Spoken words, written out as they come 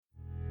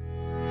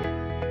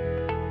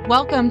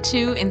Welcome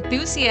to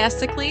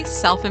Enthusiastically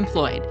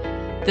Self-Employed,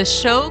 the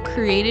show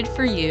created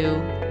for you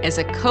as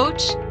a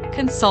coach,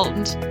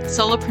 consultant,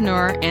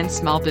 solopreneur, and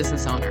small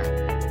business owner.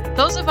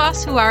 Those of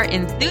us who are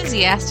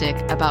enthusiastic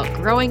about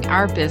growing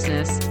our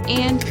business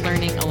and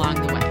learning along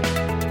the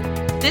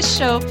way. This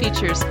show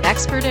features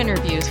expert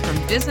interviews from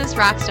business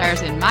rock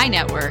stars in my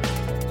network,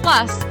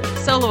 plus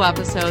solo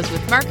episodes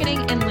with marketing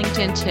and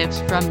LinkedIn tips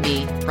from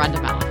me,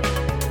 Brenda Mellon.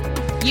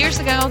 Years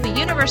ago, the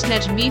universe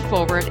nudged me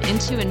forward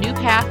into a new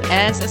path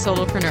as a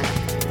solopreneur.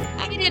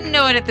 I didn't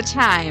know it at the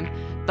time,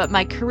 but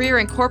my career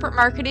in corporate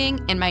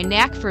marketing and my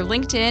knack for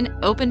LinkedIn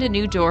opened a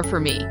new door for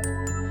me.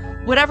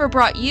 Whatever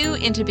brought you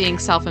into being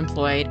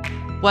self-employed,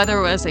 whether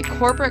it was a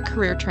corporate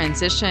career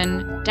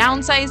transition,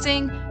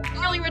 downsizing,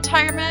 early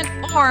retirement,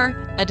 or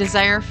a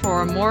desire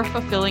for a more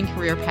fulfilling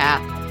career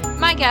path,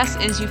 my guess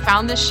is you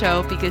found this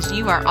show because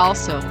you are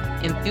also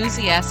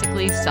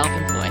enthusiastically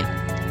self-employed.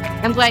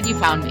 I'm glad you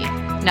found me.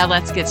 Now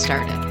let's get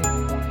started.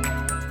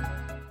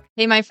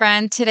 Hey, my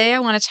friend. Today I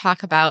want to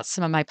talk about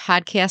some of my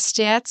podcast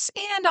stats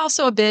and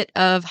also a bit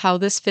of how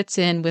this fits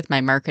in with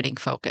my marketing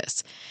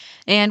focus.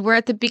 And we're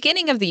at the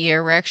beginning of the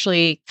year. We're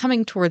actually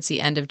coming towards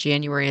the end of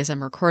January as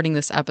I'm recording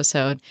this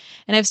episode.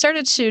 And I've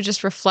started to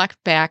just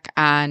reflect back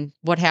on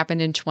what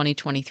happened in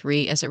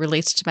 2023 as it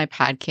relates to my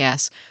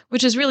podcast,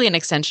 which is really an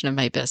extension of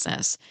my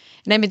business.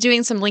 And I've been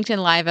doing some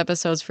LinkedIn Live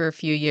episodes for a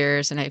few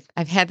years, and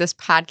I've had this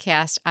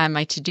podcast on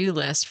my to-do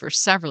list for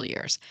several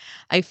years.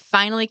 I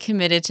finally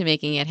committed to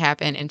making it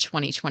happen in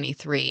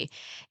 2023.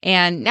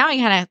 And now I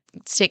kind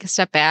of take a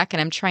step back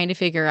and I'm trying to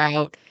figure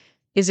out,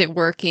 is it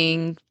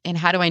working? And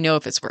how do I know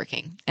if it's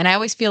working? And I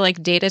always feel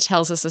like data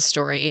tells us a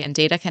story, and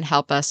data can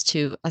help us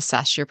to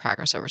assess your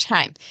progress over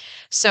time.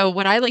 So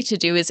what I like to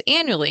do is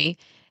annually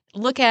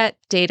look at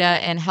data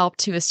and help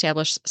to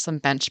establish some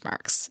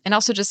benchmarks. And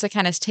also just to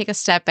kind of take a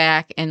step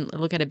back and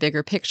look at a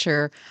bigger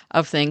picture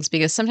of things,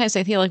 because sometimes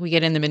I feel like we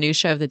get in the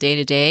minutia of the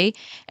day-to-day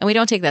and we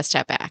don't take that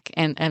step back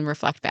and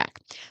reflect back.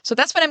 So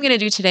that's what I'm going to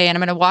do today. And I'm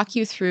going to walk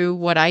you through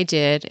what I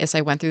did as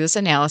I went through this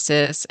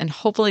analysis. And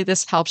hopefully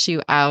this helps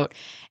you out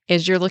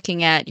as you're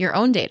looking at your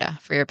own data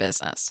for your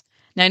business.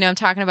 Now, I know I'm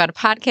talking about a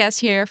podcast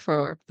here.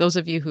 For those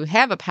of you who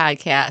have a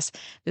podcast,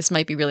 this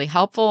might be really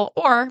helpful,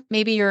 or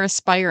maybe you're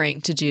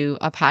aspiring to do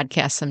a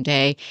podcast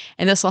someday,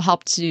 and this will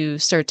help to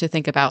start to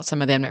think about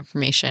some of that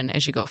information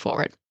as you go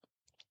forward.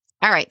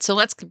 All right, so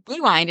let's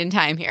rewind in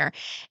time here.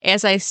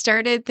 As I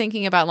started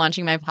thinking about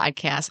launching my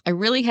podcast, I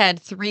really had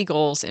three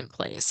goals in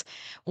place.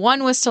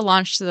 One was to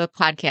launch the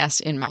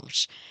podcast in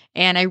March.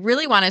 And I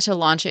really wanted to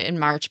launch it in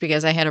March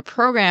because I had a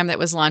program that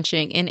was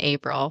launching in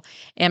April.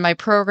 And my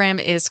program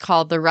is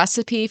called The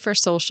Recipe for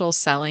Social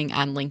Selling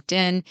on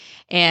LinkedIn.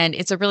 And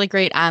it's a really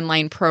great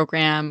online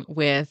program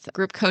with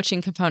group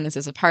coaching components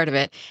as a part of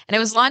it. And I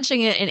was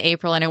launching it in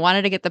April, and I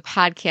wanted to get the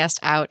podcast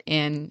out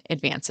in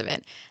advance of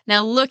it.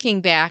 Now,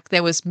 looking back,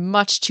 that was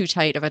much too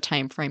tight of a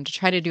time frame to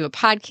try to do a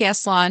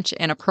podcast launch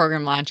and a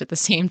program launch at the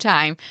same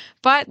time.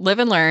 But live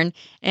and learn.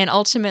 And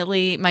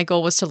ultimately, my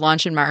goal was to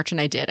launch in March, and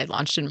I did. I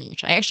launched in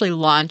March. I actually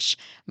launched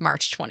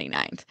March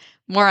 29th.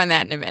 More on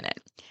that in a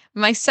minute.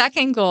 My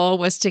second goal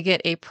was to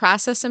get a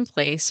process in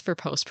place for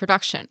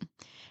post-production.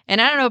 And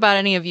I don't know about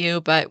any of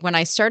you, but when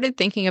I started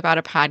thinking about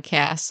a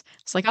podcast,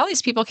 it's like all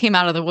these people came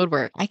out of the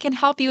woodwork. I can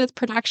help you with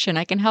production.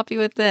 I can help you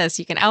with this.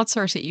 You can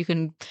outsource it. You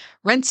can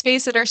rent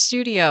space at our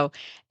studio.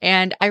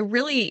 And I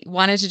really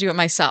wanted to do it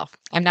myself.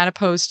 I'm not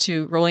opposed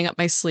to rolling up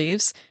my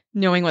sleeves,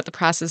 knowing what the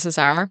processes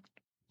are,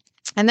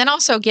 and then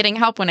also getting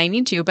help when I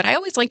need to. But I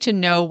always like to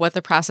know what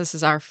the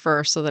processes are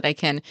first so that I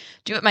can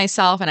do it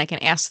myself and I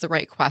can ask the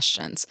right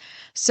questions.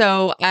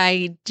 So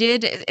I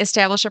did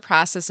establish a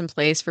process in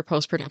place for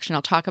post-production.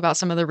 I'll talk about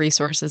some of the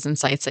resources and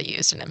sites I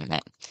used in a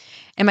minute.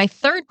 And my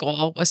third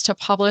goal was to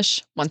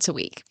publish once a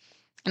week.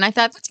 And I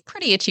thought that's a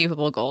pretty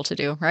achievable goal to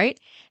do, right?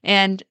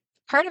 And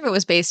part of it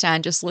was based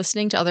on just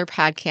listening to other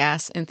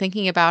podcasts and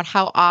thinking about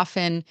how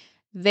often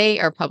they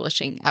are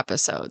publishing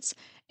episodes.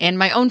 And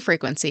my own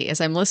frequency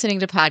as I'm listening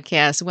to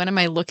podcasts, when am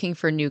I looking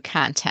for new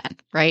content,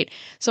 right?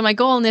 So my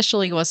goal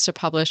initially was to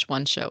publish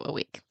one show a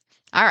week.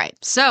 All right,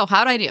 so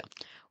how'd I do?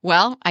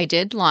 Well, I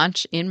did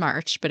launch in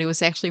March, but it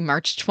was actually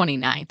March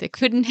 29th. It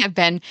couldn't have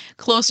been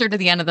closer to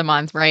the end of the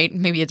month, right?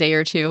 Maybe a day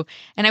or two.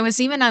 And I was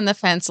even on the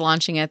fence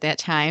launching at that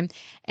time.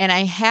 And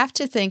I have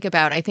to think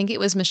about, I think it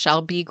was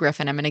Michelle B.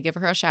 Griffin. I'm going to give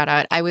her a shout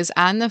out. I was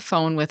on the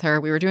phone with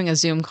her. We were doing a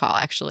Zoom call,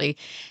 actually.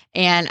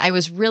 And I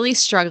was really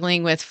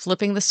struggling with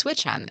flipping the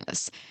switch on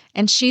this.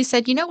 And she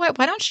said, you know what,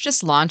 why don't you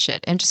just launch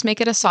it and just make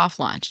it a soft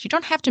launch? You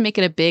don't have to make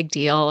it a big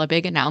deal, a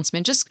big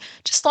announcement. Just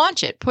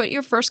launch it. Put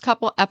your first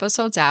couple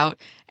episodes out.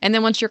 And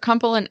then once you're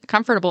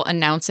comfortable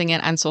announcing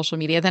it on social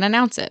media, then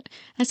announce it.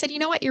 I said, you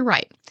know what, you're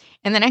right.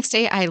 And the next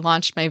day I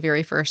launched my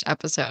very first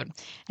episode.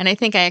 And I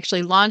think I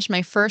actually launched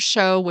my first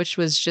show, which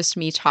was just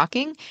me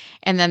talking.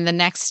 And then the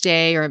next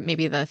day, or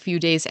maybe the few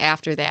days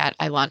after that,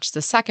 I launched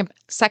the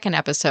second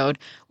episode,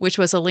 which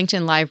was a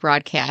LinkedIn Live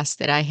broadcast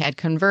that I had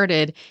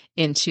converted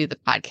into the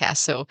podcast.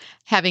 So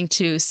having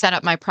to set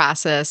up my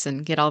process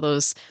and get all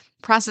those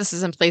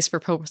processes in place for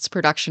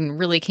post-production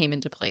really came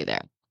into play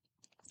there.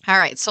 All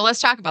right, so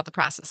let's talk about the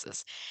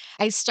processes.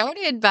 I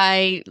started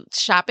by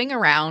shopping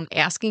around,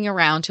 asking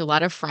around to a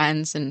lot of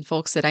friends and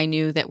folks that I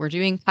knew that were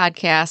doing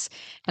podcasts,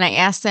 and I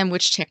asked them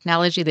which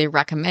technology they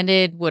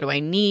recommended, what do I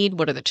need,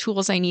 what are the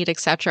tools I need,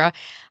 etc.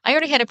 I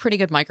already had a pretty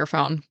good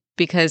microphone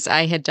because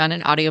I had done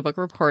an audiobook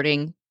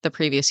recording the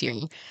previous year.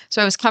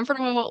 So I was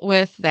comfortable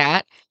with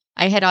that.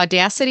 I had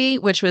Audacity,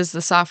 which was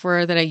the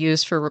software that I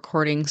used for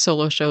recording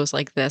solo shows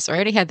like this. I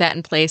already had that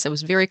in place. I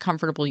was very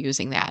comfortable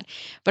using that.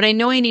 But I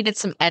know I needed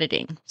some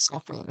editing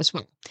software as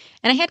well.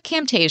 And I had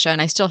Camtasia,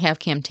 and I still have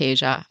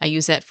Camtasia. I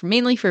use that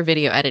mainly for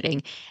video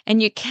editing.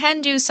 And you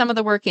can do some of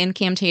the work in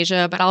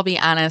Camtasia, but I'll be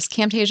honest,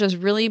 Camtasia is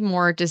really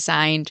more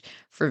designed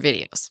for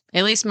videos.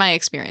 At least my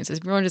experience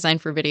is more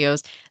designed for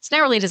videos. It's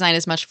not really designed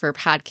as much for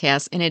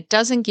podcasts, and it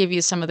doesn't give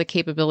you some of the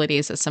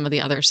capabilities that some of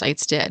the other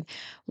sites did,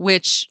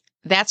 which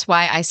that's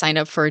why I signed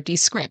up for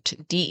Descript,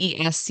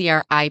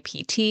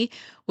 Descript,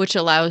 which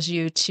allows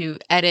you to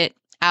edit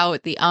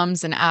out the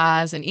ums and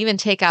ahs and even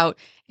take out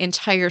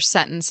entire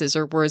sentences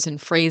or words and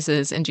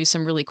phrases and do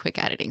some really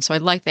quick editing. So I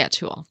like that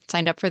tool.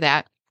 Signed up for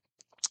that.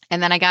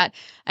 And then I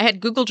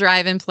had Google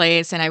Drive in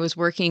place, and I was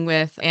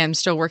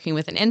still working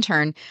with an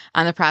intern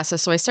on the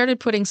process. So I started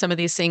putting some of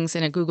these things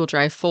in a Google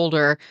Drive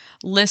folder,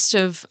 list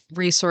of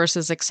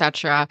resources,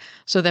 etc.,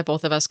 so that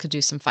both of us could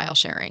do some file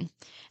sharing.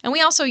 And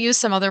we also use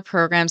some other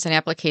programs and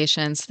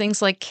applications,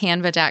 things like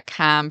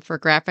canva.com for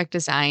graphic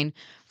design,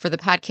 for the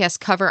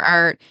podcast cover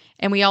art.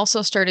 And we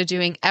also started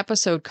doing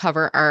episode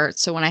cover art.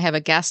 So when I have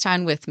a guest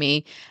on with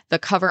me, the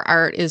cover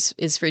art is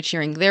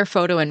featuring their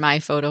photo and my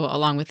photo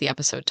along with the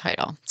episode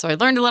title. So I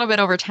learned a little bit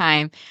over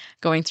time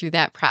going through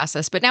that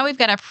process. But now we've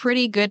got a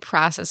pretty good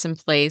process in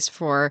place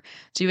for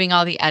doing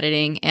all the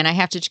editing. And I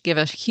have to give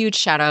a huge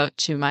shout out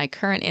to my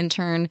current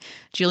intern,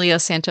 Julia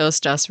Santos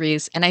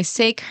Dusries. And I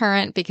say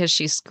current because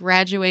she's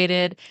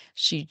graduated.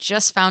 She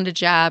just found a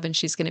job and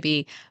she's going to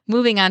be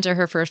moving on to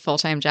her first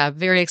full-time job.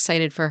 Very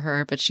excited for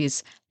her, but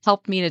she's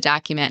helped me to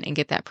document and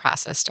get that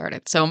process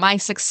started. So my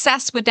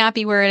success would not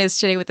be where it is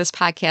today with this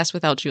podcast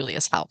without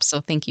Julia's help.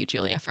 So thank you,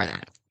 Julia, for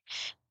that.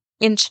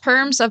 In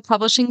terms of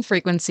publishing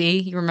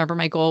frequency, you remember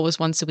my goal was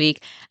once a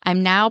week.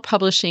 I'm now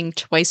publishing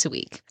twice a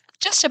week,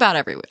 just about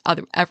every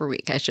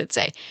week, I should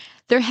say.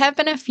 There have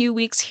been a few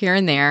weeks here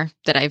and there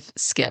that I've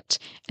skipped,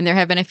 and there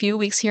have been a few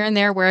weeks here and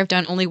there where I've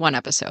done only one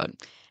episode.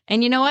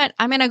 And you know what?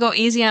 I'm going to go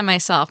easy on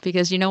myself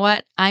because you know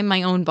what? I'm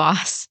my own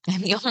boss. I'm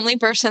the only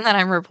person that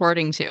I'm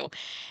reporting to.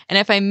 And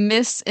if I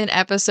miss an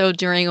episode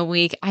during a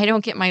week, I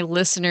don't get my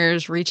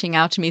listeners reaching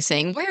out to me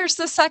saying, where's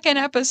the second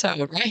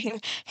episode,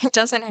 right? It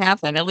doesn't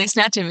happen. At least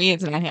not to me,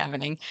 it's not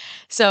happening.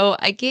 So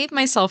I gave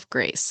myself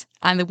grace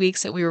on the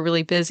weeks that we were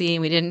really busy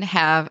and we didn't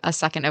have a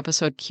second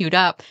episode queued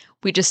up.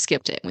 We just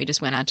skipped it. We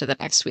just went on to the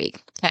next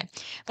week. Okay.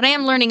 But I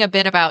am learning a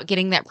bit about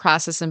getting that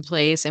process in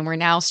place. And we're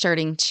now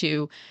starting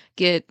to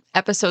get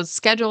episodes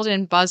scheduled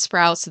in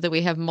Buzzsprout so that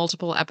we have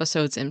multiple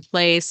episodes in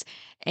place.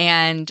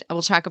 And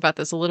we'll talk about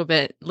this a little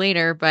bit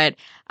later, but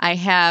I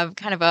have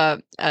kind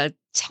of a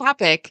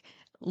topic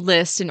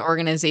list and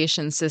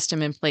organization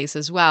system in place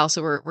as well.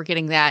 So we're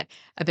getting that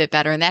a bit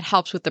better. And that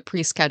helps with the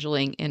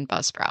pre-scheduling in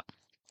Buzzsprout.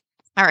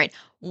 All right.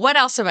 What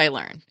else have I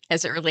learned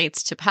as it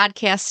relates to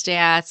podcast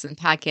stats and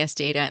podcast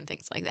data and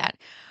things like that?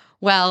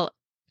 Well,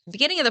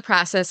 beginning of the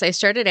process, I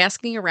started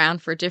asking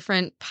around for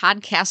different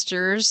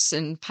podcasters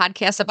and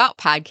podcasts about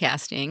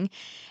podcasting.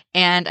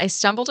 And I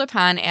stumbled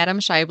upon Adam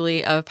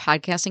Shively of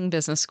Podcasting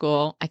Business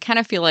School. I kind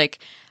of feel like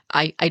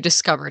I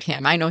discovered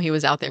him. I know he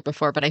was out there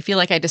before, but I feel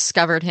like I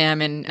discovered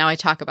him and now I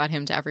talk about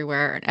him to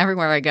everywhere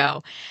I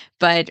go.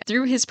 But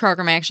through his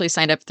program, I actually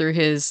signed up through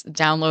his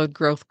Download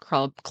Growth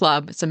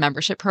Club. It's a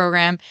membership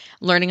program,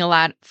 learning a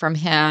lot from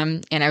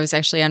him. And I was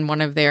actually on one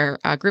of their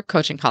group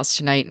coaching calls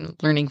tonight and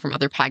learning from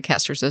other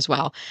podcasters as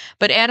well.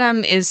 But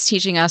Adam is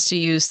teaching us to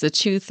use the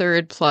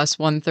 2/3 plus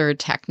 1/3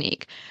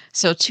 technique.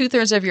 So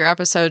 2/3 of your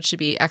episode should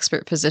be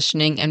expert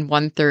positioning and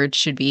 1/3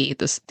 should be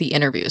the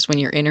interviews when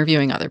you're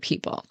interviewing other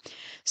people.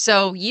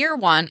 So year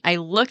one, I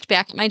looked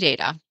back at my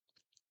data.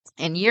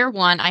 And year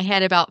one, I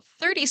had about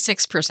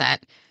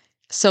 36%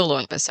 solo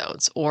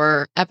episodes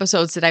or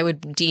episodes that I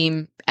would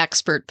deem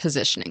expert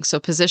positioning. So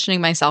positioning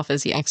myself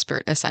as the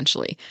expert,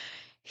 essentially.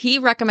 He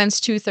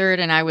recommends 2/3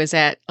 and I was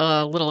at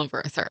a little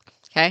over 1/3.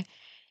 Okay.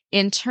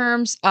 In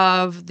terms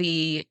of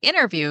the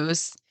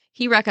interviews,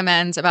 he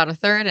recommends about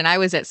 1/3 and I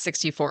was at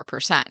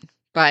 64%.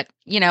 But,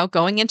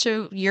 going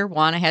into year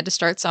one, I had to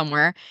start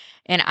somewhere.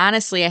 And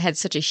honestly, I had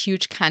such a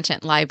huge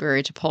content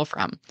library to pull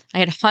from. I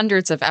had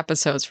hundreds of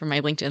episodes from my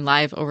LinkedIn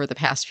Live over the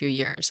past few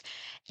years.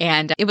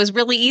 And it was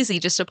really easy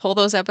just to pull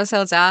those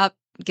episodes up,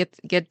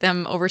 get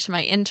them over to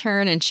my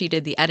intern, and she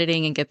did the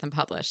editing and get them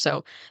published.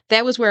 So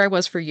that was where I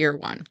was for year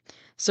one.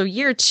 So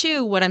year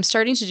two, what I'm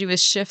starting to do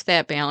is shift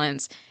that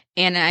balance.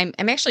 And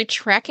I'm actually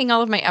tracking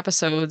all of my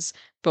episodes,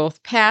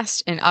 both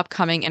past and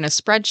upcoming, in a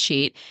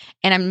spreadsheet.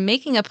 And I'm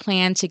making a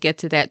plan to get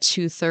to that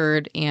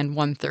 2/3 and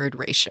 1/3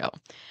 ratio.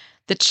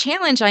 The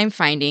challenge I'm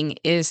finding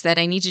is that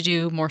I need to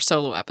do more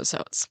solo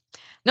episodes.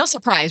 No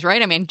surprise,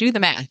 right? I mean, do the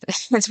math.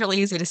 It's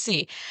really easy to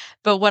see.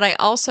 But what I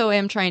also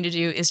am trying to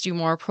do is do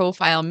more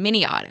profile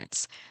mini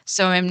audits.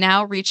 So I'm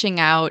now reaching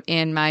out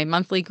in my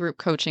monthly group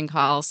coaching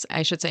calls.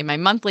 I should say my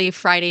monthly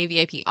Friday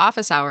VIP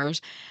office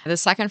hours. The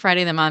second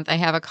Friday of the month, I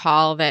have a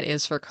call that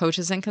is for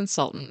coaches and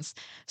consultants.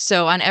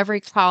 So on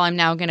every call, I'm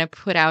now going to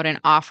put out an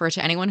offer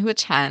to anyone who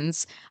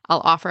attends.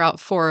 I'll offer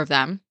out 4 of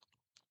them,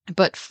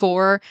 but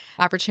 4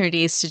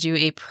 opportunities to do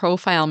a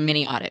profile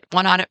mini audit,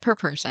 1 audit per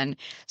person.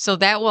 So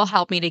that will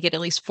help me to get at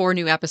least 4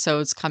 new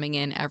episodes coming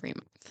in every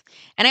month.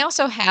 And I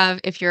also have,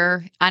 if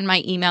you're on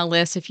my email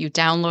list, if you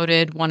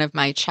downloaded one of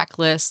my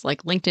checklists,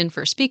 like LinkedIn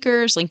for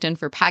speakers, LinkedIn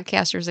for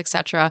podcasters,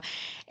 etc.,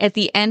 at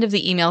the end of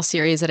the email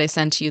series that I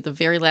send to you, the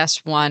very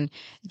last one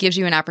gives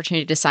you an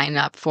opportunity to sign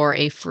up for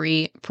a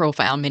free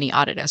profile mini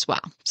audit as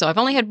well. So I've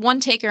only had 1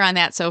 taker on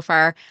that so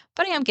far,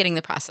 but I am getting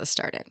the process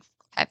started.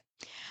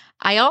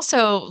 I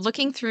also,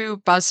 looking through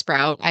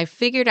Buzzsprout, I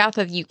figured out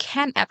that you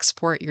can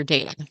export your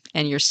data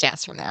and your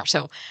stats from there.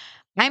 So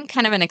I'm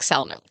kind of an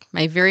Excel nerd.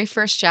 My very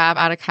first job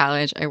out of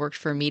college, I worked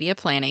for media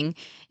planning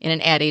in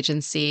an ad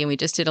agency, and we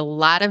just did a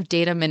lot of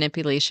data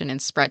manipulation in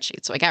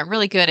spreadsheets. So I got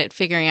really good at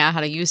figuring out how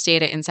to use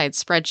data inside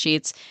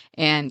spreadsheets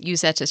and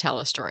use that to tell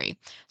a story.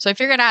 So I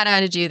figured out how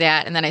to do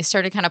that, and then I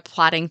started kind of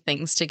plotting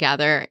things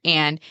together.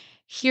 And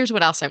here's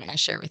what else I want to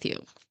share with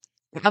you.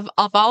 Of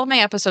all of my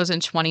episodes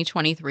in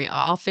 2023,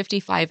 all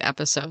 55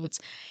 episodes,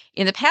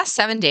 in the past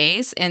 7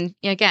 days, and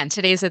again,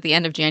 today's at the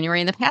end of January,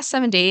 in the past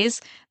 7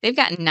 days, they've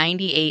gotten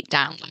 98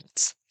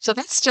 downloads. So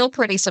that's still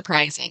pretty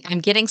surprising. I'm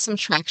getting some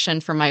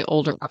traction from my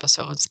older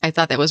episodes. I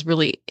thought that was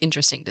really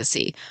interesting to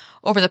see.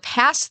 Over the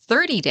past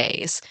 30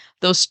 days,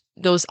 those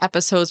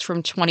episodes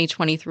from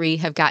 2023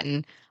 have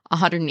gotten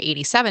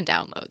 187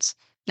 downloads.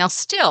 Now,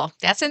 still,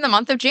 that's in the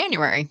month of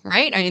January,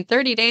 right? I mean,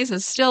 30 days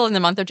is still in the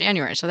month of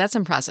January, so that's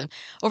impressive.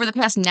 Over the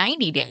past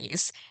 90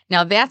 days,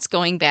 now that's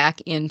going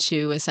back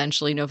into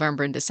essentially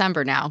November and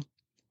December now,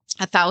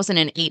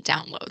 1,008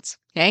 downloads,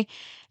 okay?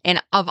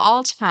 And of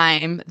all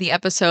time, the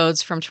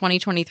episodes from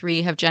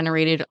 2023 have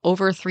generated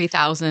over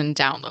 3,000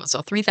 downloads,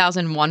 so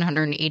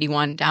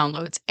 3,181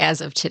 downloads as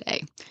of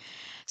today.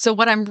 So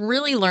what I'm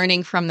really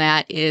learning from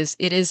that is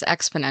it is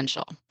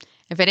exponential.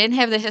 If I didn't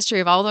have the history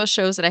of all those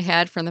shows that I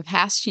had from the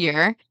past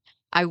year,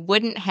 I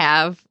wouldn't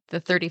have the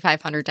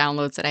 3,500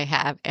 downloads that I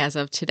have as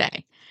of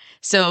today.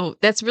 So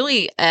that's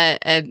really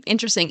an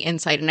interesting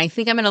insight. And I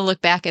think I'm going to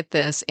look back at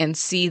this and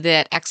see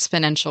that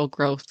exponential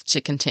growth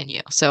to continue.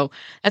 So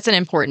that's an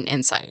important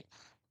insight.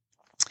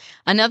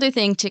 Another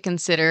thing to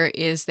consider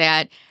is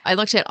that I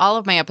looked at all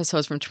of my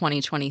episodes from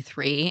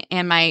 2023,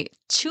 and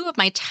 2 of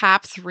my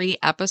top 3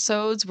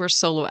 episodes were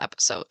solo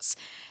episodes.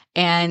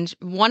 And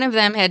one of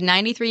them had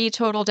 93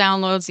 total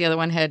downloads. The other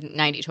one had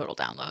 90 total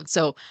downloads.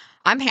 So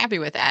I'm happy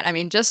with that. I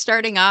mean, just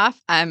starting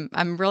off,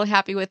 I'm really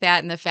happy with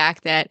that. And the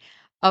fact that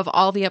of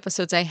all the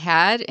episodes I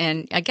had,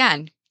 and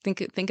again,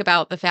 think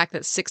about the fact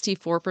that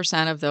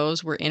 64% of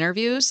those were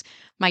interviews.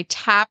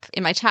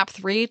 In my top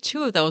 3,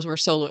 2 of those were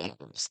solo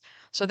interviews.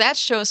 So that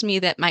shows me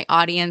that my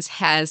audience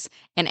has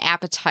an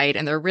appetite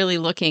and they're really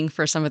looking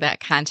for some of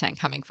that content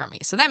coming from me.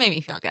 So that made me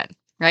feel good,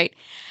 right?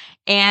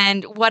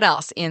 And what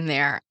else in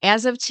there?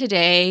 As of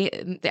today,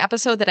 the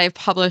episode that I've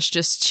published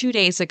just 2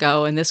 days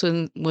ago, and this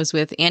one was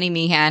with Annie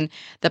Meehan,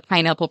 the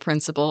Pineapple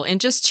Principle. In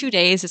just 2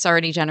 days, it's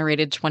already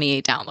generated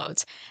 28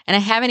 downloads. And I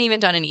haven't even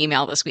done an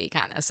email this week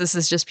on this. This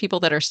is just people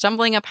that are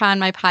stumbling upon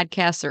my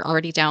podcast. They're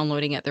already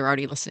downloading it. They're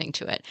already listening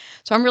to it.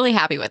 So I'm really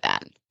happy with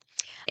that.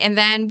 And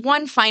then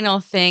one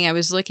final thing, I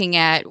was looking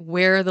at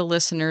where the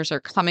listeners are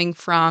coming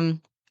from.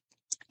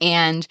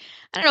 And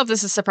I don't know if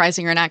this is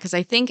surprising or not, because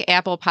I think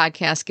Apple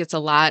Podcasts gets a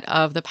lot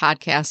of the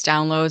podcast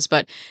downloads,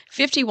 but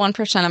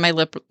 51% of my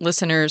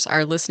listeners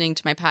are listening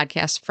to my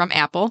podcast from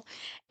Apple,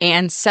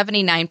 and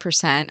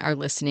 79% are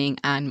listening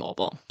on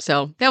mobile.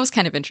 So that was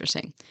kind of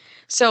interesting.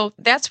 So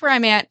that's where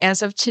I'm at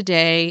as of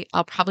today.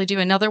 I'll probably do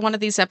another one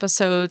of these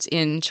episodes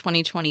in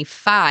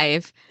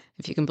 2025.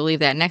 If you can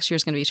believe that, next year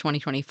is going to be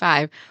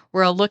 2025,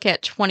 where I'll look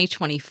at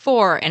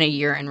 2024 and a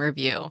year in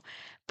review.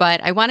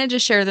 But I wanted to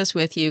share this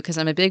with you because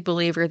I'm a big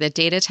believer that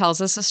data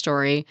tells us a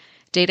story.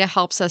 Data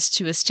helps us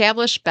to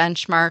establish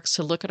benchmarks,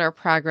 to look at our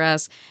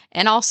progress,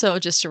 and also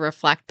just to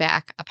reflect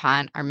back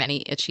upon our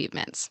many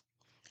achievements.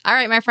 All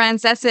right, my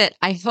friends, that's it.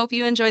 I hope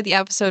you enjoyed the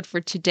episode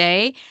for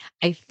today.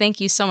 I thank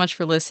you so much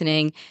for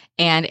listening.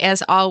 And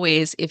as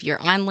always, if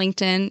you're on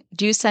LinkedIn,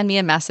 do send me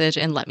a message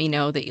and let me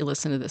know that you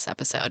listened to this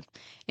episode.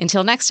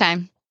 Until next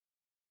time.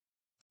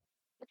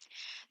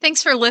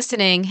 Thanks for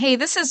listening. Hey,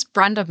 this is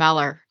Brenda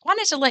Meller. I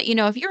wanted to let you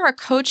know if you're a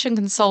coach and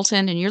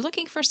consultant and you're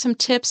looking for some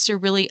tips to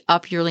really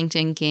up your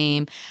LinkedIn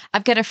game,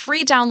 I've got a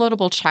free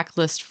downloadable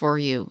checklist for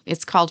you.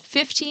 It's called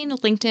 15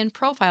 LinkedIn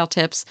Profile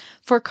Tips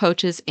for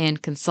Coaches and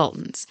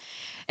Consultants.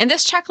 And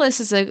this checklist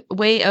is a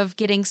way of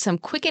getting some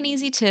quick and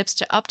easy tips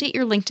to update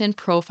your LinkedIn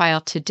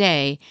profile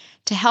today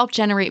to help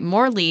generate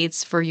more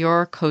leads for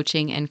your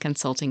coaching and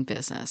consulting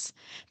business.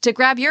 To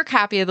grab your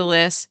copy of the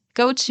list,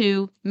 go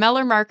to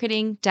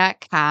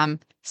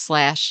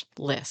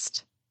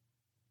mellermarketing.com/list.